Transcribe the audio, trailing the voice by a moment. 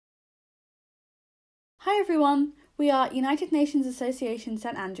Hi everyone, we are United Nations Association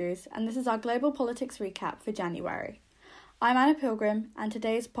St Andrews and this is our Global Politics Recap for January. I'm Anna Pilgrim and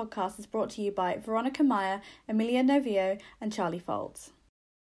today's podcast is brought to you by Veronica, Meyer, Emilia Novillo and Charli Foulds.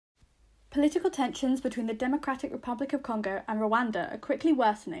 Political tensions between the Democratic Republic of Congo and Rwanda are quickly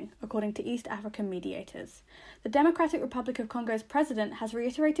worsening, according to East African mediators. The Democratic Republic of Congo's president has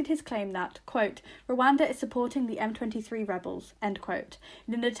reiterated his claim that, quote, Rwanda is supporting the M23 rebels, end quote,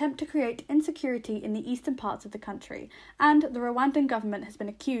 in an attempt to create insecurity in the eastern parts of the country, and the Rwandan government has been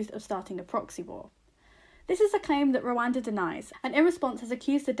accused of starting a proxy war. This is a claim that Rwanda denies, and in response has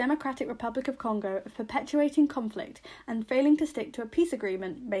accused the Democratic Republic of Congo of perpetuating conflict and failing to stick to a peace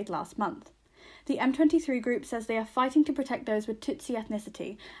agreement made last month. The M23 group says they are fighting to protect those with Tutsi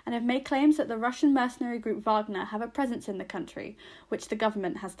ethnicity and have made claims that the Russian mercenary group Wagner have a presence in the country, which the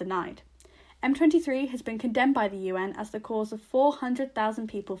government has denied. M23 has been condemned by the UN as the cause of 400,000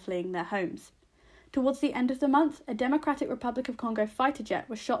 people fleeing their homes. Towards the end of the month, a Democratic Republic of Congo fighter jet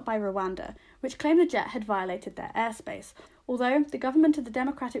was shot by Rwanda, which claimed the jet had violated their airspace, although the government of the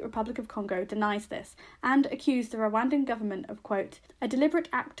Democratic Republic of Congo denies this and accused the Rwandan government of, quote, a deliberate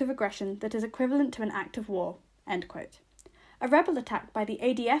act of aggression that is equivalent to an act of war, end quote. A rebel attack by the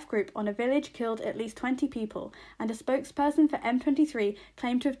ADF group on a village killed at least 20 people, and a spokesperson for M23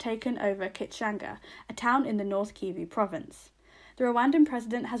 claimed to have taken over Kitshanga, a town in the North Kivu province. The Rwandan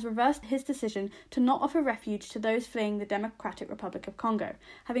president has reversed his decision to not offer refuge to those fleeing the Democratic Republic of Congo,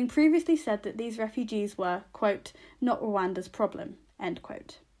 having previously said that these refugees were, quote, not Rwanda's problem, end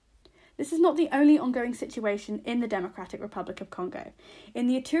quote. This is not the only ongoing situation in the Democratic Republic of Congo. In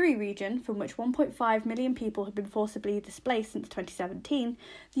the Ituri region, from which 1.5 million people have been forcibly displaced since 2017,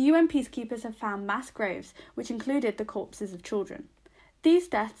 the UN peacekeepers have found mass graves, which included the corpses of children. These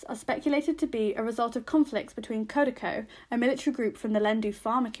deaths are speculated to be a result of conflicts between Kodako, a military group from the Lendu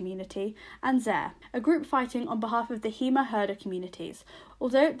farmer community, and Zaire, a group fighting on behalf of the Hema herder communities,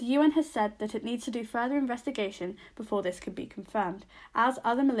 although the UN has said that it needs to do further investigation before this can be confirmed, as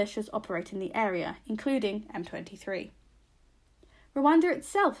other militias operate in the area, including M23. Rwanda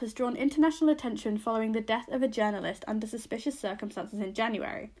itself has drawn international attention following the death of a journalist under suspicious circumstances in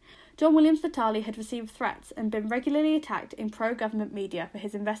January. John Williams Latali had received threats and been regularly attacked in pro-government media for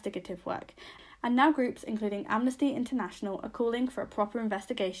his investigative work, and now groups including Amnesty International are calling for a proper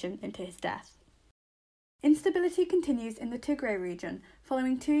investigation into his death. Instability continues in the Tigray region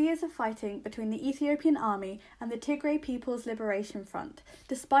following 2 years of fighting between the Ethiopian army and the Tigray People's Liberation Front,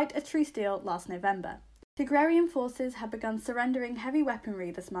 despite a truce deal last November. Tigrayan forces have begun surrendering heavy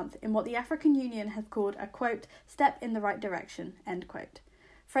weaponry this month in what the African Union has called a, quote, step in the right direction, end quote.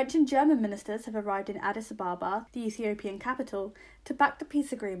 French and German ministers have arrived in Addis Ababa, the Ethiopian capital, to back the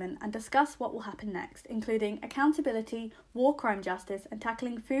peace agreement and discuss what will happen next, including accountability, war crime justice, and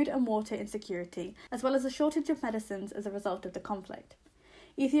tackling food and water insecurity, as well as a shortage of medicines as a result of the conflict.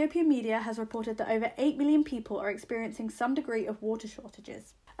 Ethiopian media has reported that over 8 million people are experiencing some degree of water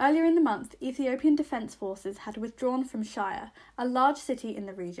shortages. Earlier in the month, Ethiopian Defence Forces had withdrawn from Shire, a large city in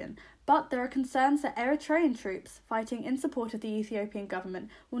the region, but there are concerns that Eritrean troops fighting in support of the Ethiopian government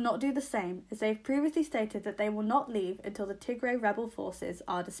will not do the same, as they have previously stated that they will not leave until the Tigray rebel forces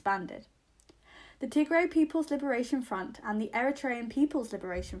are disbanded. The Tigray People's Liberation Front and the Eritrean People's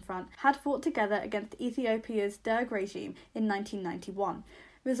Liberation Front had fought together against Ethiopia's Derg regime in 1991,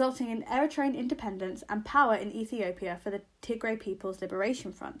 resulting in Eritrean independence and power in Ethiopia for the Tigray People's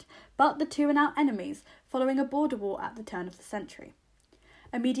Liberation Front, but the two are now enemies following a border war at the turn of the century.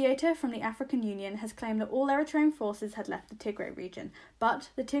 A mediator from the African Union has claimed that all Eritrean forces had left the Tigray region, but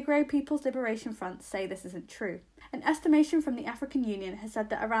the Tigray People's Liberation Front say this isn't true. An estimation from the African Union has said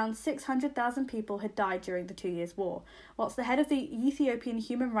that around 600,000 people had died during the 2 years' war, whilst the head of the Ethiopian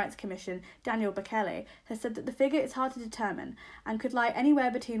Human Rights Commission, Daniel Bekele, has said that the figure is hard to determine and could lie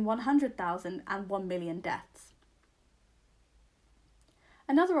anywhere between 100,000 and 1 million deaths.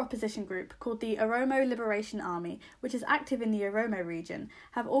 Another opposition group, called the Oromo Liberation Army, which is active in the Oromo region,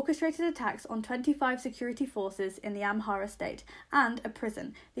 have orchestrated attacks on 25 security forces in the Amhara state and a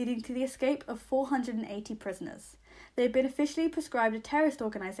prison, leading to the escape of 480 prisoners. They have been officially prescribed a terrorist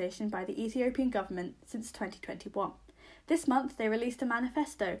organisation by the Ethiopian government since 2021. This month, they released a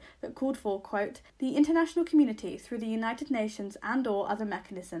manifesto that called for, quote, the international community through the United Nations and or other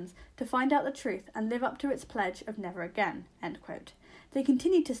mechanisms to find out the truth and live up to its pledge of never again, end quote. They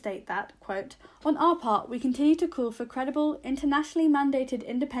continued to state that, quote, on our part, we continue to call for credible, internationally mandated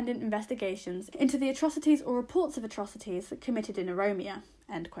independent investigations into the atrocities or reports of atrocities committed in Oromia,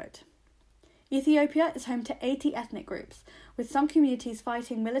 end quote. Ethiopia is home to 80 ethnic groups, with some communities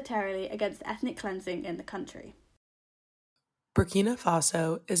fighting militarily against ethnic cleansing in the country. Burkina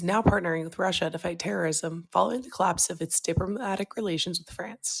Faso is now partnering with Russia to fight terrorism following the collapse of its diplomatic relations with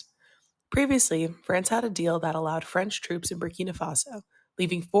France. Previously, France had a deal that allowed French troops in Burkina Faso,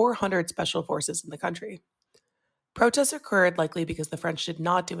 leaving 400 special forces in the country. Protests occurred likely because the French did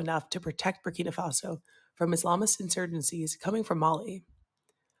not do enough to protect Burkina Faso from Islamist insurgencies coming from Mali.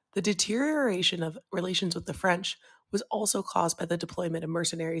 The deterioration of relations with the French was also caused by the deployment of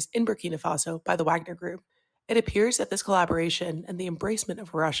mercenaries in Burkina Faso by the Wagner Group. It appears that this collaboration and the embracement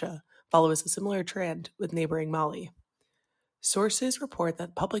of Russia follows a similar trend with neighboring Mali. Sources report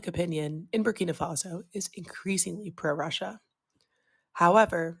that public opinion in Burkina Faso is increasingly pro-Russia.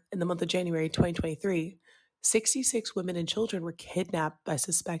 However, in the month of January 2023, 66 women and children were kidnapped by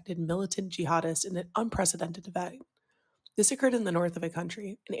suspected militant jihadists in an unprecedented event. This occurred in the north of the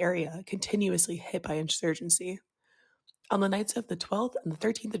country, an area continuously hit by insurgency. On the nights of the 12th and the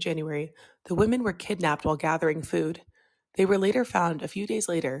 13th of January, the women were kidnapped while gathering food. They were later found a few days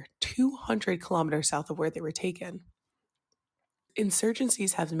later, 200 kilometers south of where they were taken.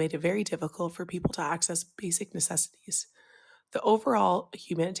 Insurgencies have made it very difficult for people to access basic necessities. The overall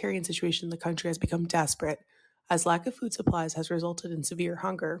humanitarian situation in the country has become desperate, as lack of food supplies has resulted in severe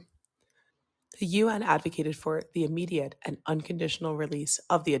hunger. The UN advocated for the immediate and unconditional release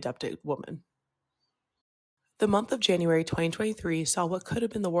of the abducted woman. The month of January 2023 saw what could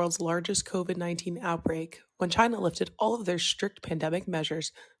have been the world's largest COVID-19 outbreak when China lifted all of their strict pandemic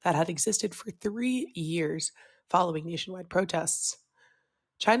measures that had existed for 3 years following nationwide protests.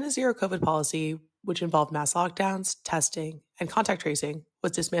 China's zero COVID policy, which involved mass lockdowns, testing, and contact tracing,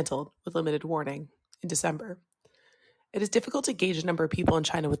 was dismantled with limited warning in December. It is difficult to gauge the number of people in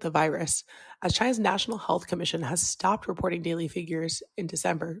China with the virus, as China's National Health Commission has stopped reporting daily figures in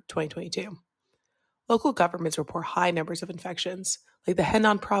December 2022. Local governments report high numbers of infections, like the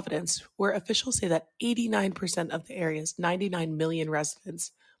Henan province, where officials say that 89% of the area's 99 million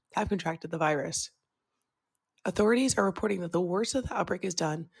residents have contracted the virus. Authorities are reporting that the worst of the outbreak is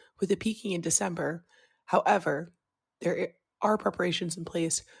done, with it peaking in December. However, there are preparations in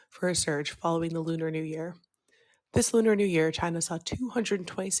place for a surge following the Lunar New Year. This Lunar New Year, China saw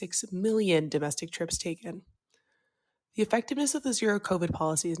 226 million domestic trips taken. The effectiveness of the zero COVID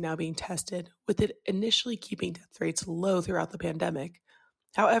policy is now being tested, with it initially keeping death rates low throughout the pandemic.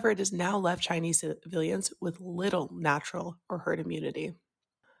 However, it has now left Chinese civilians with little natural or herd immunity.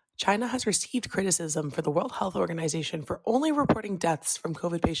 China has received criticism for the World Health Organization for only reporting deaths from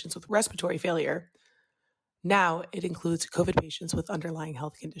COVID patients with respiratory failure. Now it includes COVID patients with underlying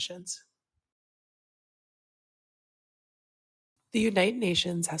health conditions. The United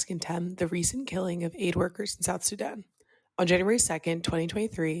Nations has condemned the recent killing of aid workers in South Sudan. On January 2nd,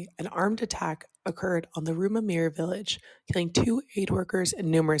 2023, an armed attack occurred on the Rumamir village, killing 2 aid workers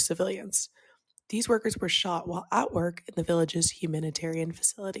and numerous civilians. These workers were shot while at work in the village's humanitarian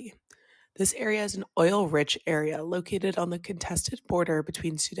facility. This area is an oil-rich area located on the contested border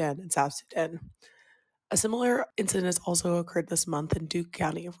between Sudan and South Sudan. A similar incident has also occurred this month in Duke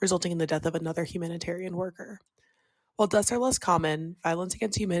County, resulting in the death of another humanitarian worker. While deaths are less common, violence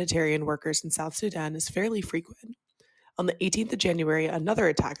against humanitarian workers in South Sudan is fairly frequent. On the 18th of January, another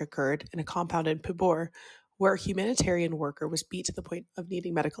attack occurred in a compound in Pibor, where a humanitarian worker was beat to the point of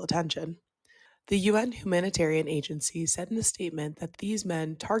needing medical attention. The UN Humanitarian Agency said in a statement that these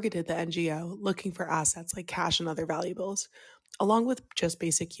men targeted the NGO looking for assets like cash and other valuables, along with just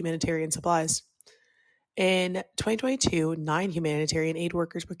basic humanitarian supplies. In 2022, 9 humanitarian aid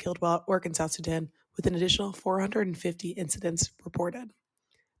workers were killed while at work in South Sudan, with an additional 450 incidents reported.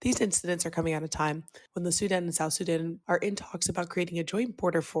 These incidents are coming at a time when the Sudan and South Sudan are in talks about creating a joint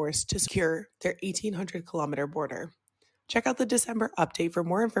border force to secure their 1,800-kilometer border. Check out the December update for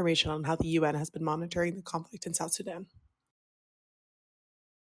more information on how the UN has been monitoring the conflict in South Sudan.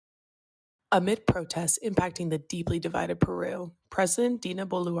 Amid protests impacting the deeply divided Peru, President Dina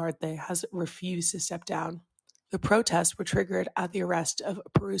Boluarte has refused to step down. The protests were triggered at the arrest of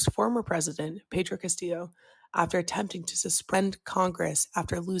Peru's former president, Pedro Castillo, after attempting to suspend Congress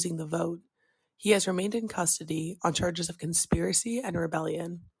after losing the vote. He has remained in custody on charges of conspiracy and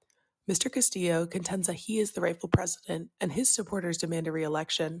rebellion. Mr. Castillo contends that he is the rightful president, and his supporters demand a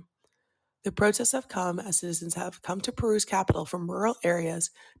re-election. The protests have come as citizens have come to Peru's capital from rural areas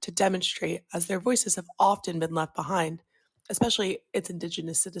to demonstrate, as their voices have often been left behind, especially its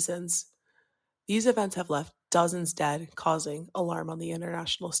indigenous citizens. These events have left dozens dead, causing alarm on the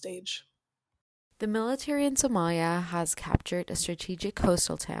international stage. The military in Somalia has captured a strategic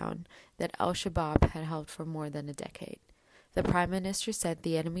coastal town that al-Shabaab had held for more than a decade. The Prime Minister said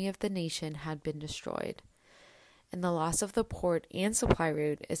the enemy of the nation had been destroyed, and the loss of the port and supply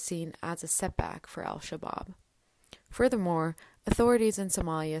route is seen as a setback for al-Shabaab. Furthermore, authorities in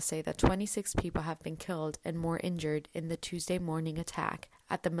Somalia say that 26 people have been killed and more injured in the Tuesday morning attack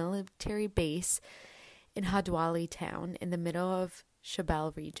at the military base in Hadwali town in the middle of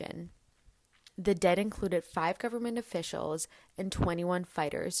Shabelle region. The dead included 5 government officials and 21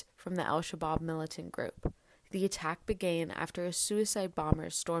 fighters from the Al-Shabaab militant group. The attack began after a suicide bomber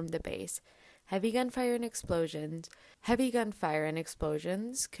stormed the base. Heavy gunfire and explosions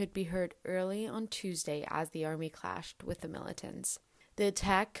could be heard early on Tuesday as the army clashed with the militants. The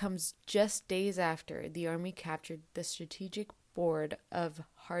attack comes just days after the army captured the strategic board of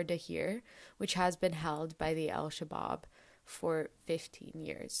Hardahir, which has been held by the Al-Shabaab for 15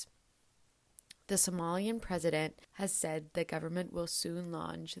 years. The Somalian president has said the government will soon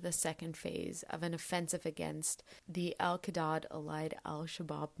launch the second phase of an offensive against the Al-Qaeda-allied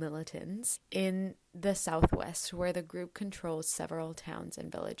Al-Shabaab militants in the southwest, where the group controls several towns and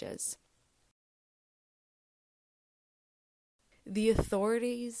villages. The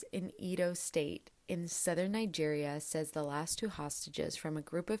authorities in Edo State in southern Nigeria says the last 2 hostages from a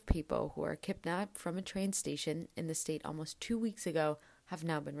group of people who were kidnapped from a train station in the state almost 2 weeks ago have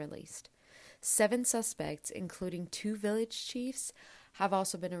now been released. 7 suspects, including 2 village chiefs, have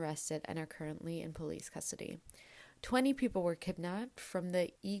also been arrested and are currently in police custody. 20 people were kidnapped from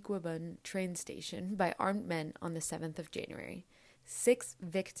the Igwebun train station by armed men on the 7th of January. 6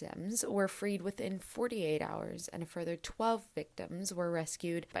 victims were freed within 48 hours, and a further 12 victims were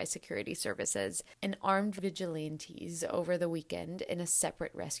rescued by security services and armed vigilantes over the weekend in a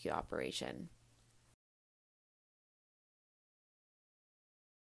separate rescue operation.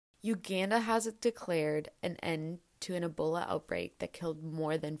 Uganda has declared an end to an Ebola outbreak that killed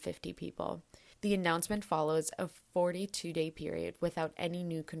more than 50 people. The announcement follows a 42-day period without any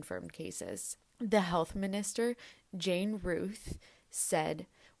new confirmed cases. The health minister, Jane Ruth, said,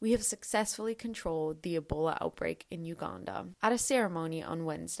 "We have successfully controlled the Ebola outbreak in Uganda." At a ceremony on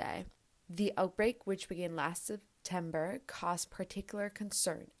Wednesday, the outbreak, which began last September, caused particular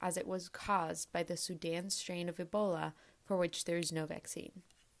concern as it was caused by the Sudan strain of Ebola for which there is no vaccine.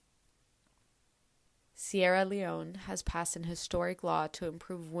 Sierra Leone has passed an historic law to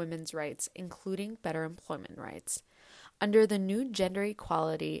improve women's rights, including better employment rights. Under the new Gender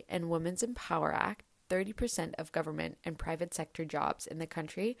Equality and Women's Empower Act, 30% of government and private sector jobs in the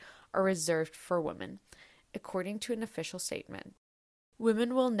country are reserved for women, according to an official statement.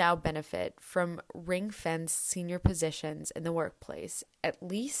 Women will now benefit from ring-fenced senior positions in the workplace, at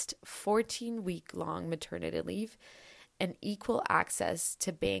least 14-week-long maternity leave, and equal access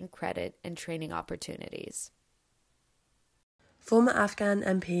to bank credit and training opportunities. Former Afghan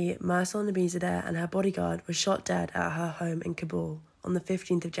MP Marsal Nabizadeh and her bodyguard were shot dead at her home in Kabul on the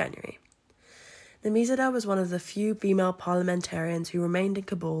 15th of January. Nabizadeh was one of the few female parliamentarians who remained in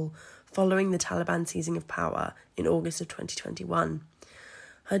Kabul following the Taliban seizing of power in August of 2021.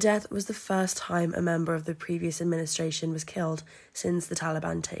 Her death was the first time a member of the previous administration was killed since the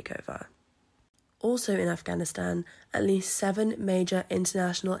Taliban takeover. Also in Afghanistan, at least 7 major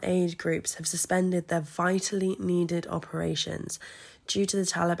international aid groups have suspended their vitally needed operations due to the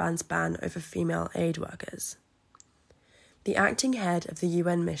Taliban's ban over female aid workers. The acting head of the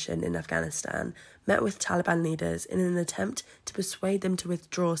UN mission in Afghanistan met with Taliban leaders in an attempt to persuade them to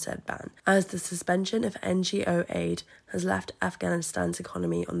withdraw said ban, as the suspension of NGO aid has left Afghanistan's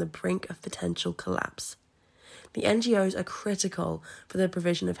economy on the brink of potential collapse. The NGOs are critical for the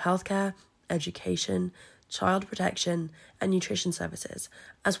provision of healthcare, education, child protection, and nutrition services,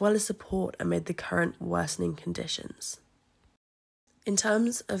 as well as support amid the current worsening conditions. In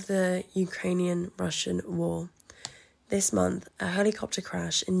terms of the Ukrainian-Russian war, this month, a helicopter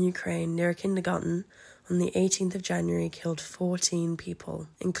crash in Ukraine near a kindergarten on the 18th of January killed 14 people,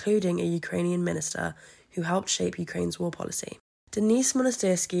 including a Ukrainian minister who helped shape Ukraine's war policy. Denis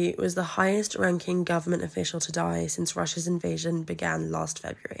Monastyrsky was the highest-ranking government official to die since Russia's invasion began last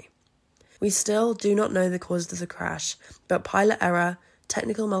February. We still do not know the cause of the crash, but pilot error,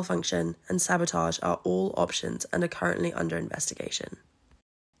 technical malfunction, and sabotage are all options and are currently under investigation.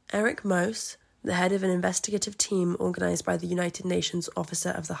 Eric Moos, the head of an investigative team organised by the United Nations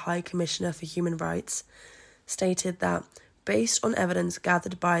Officer of the High Commissioner for Human Rights, stated that, based on evidence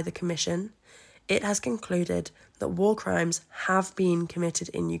gathered by the Commission, it has concluded that war crimes have been committed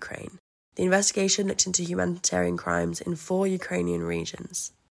in Ukraine. The investigation looked into humanitarian crimes in 4 Ukrainian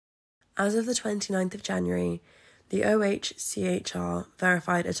regions. As of the 29th of January, the OHCHR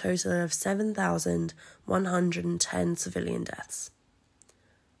verified a total of 7,110 civilian deaths.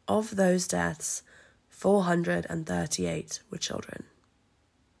 Of those deaths, 438 were children.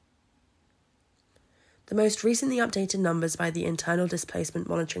 The most recently updated numbers by the Internal Displacement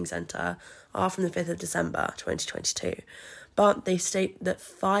Monitoring Centre are from the 5th of December 2022, but they state that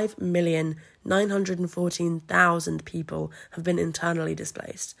 5,914,000 people have been internally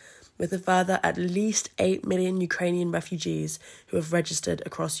displaced, with a further at least 8 million Ukrainian refugees who have registered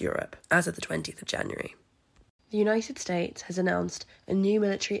across Europe as of the 20th of January. The United States has announced a new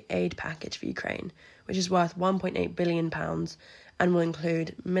military aid package for Ukraine, which is worth £1.8 billion and will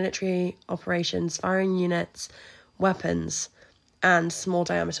include military operations, firing units, weapons, and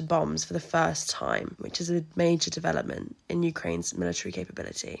small-diameter bombs for the first time, which is a major development in Ukraine's military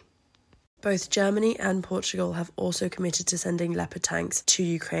capability. Both Germany and Portugal have also committed to sending Leopard tanks to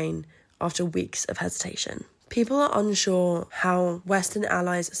Ukraine after weeks of hesitation. People are unsure how Western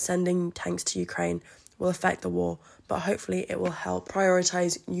allies sending tanks to Ukraine will affect the war, but hopefully it will help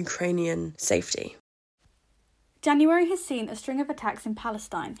prioritise Ukrainian safety. January has seen a string of attacks in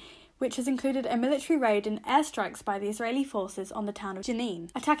Palestine, which has included a military raid and airstrikes by the Israeli forces on the town of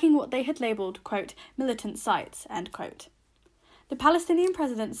Jenin, attacking what they had labelled, quote, militant sites, end quote. The Palestinian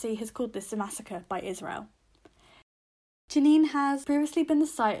presidency has called this a massacre by Israel. Jenin has previously been the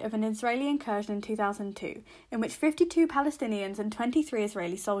site of an Israeli incursion in 2002, in which 52 Palestinians and 23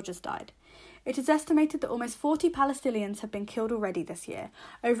 Israeli soldiers died. It is estimated that almost 40 Palestinians have been killed already this year,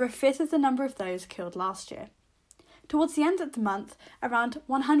 over a fifth of the number of those killed last year. Towards the end of the month, around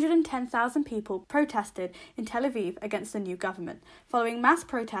 110,000 people protested in Tel Aviv against the new government, following mass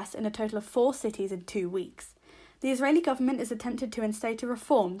protests in a total of 4 cities in 2 weeks. The Israeli government is attempted to instate a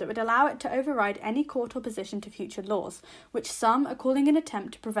reform that would allow it to override any court opposition to future laws, which some are calling an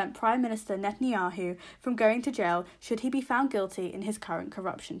attempt to prevent Prime Minister Netanyahu from going to jail should he be found guilty in his current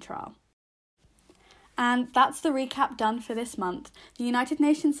corruption trial. And that's the recap done for this month. The United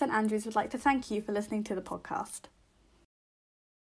Nations St Andrews would like to thank you for listening to the podcast.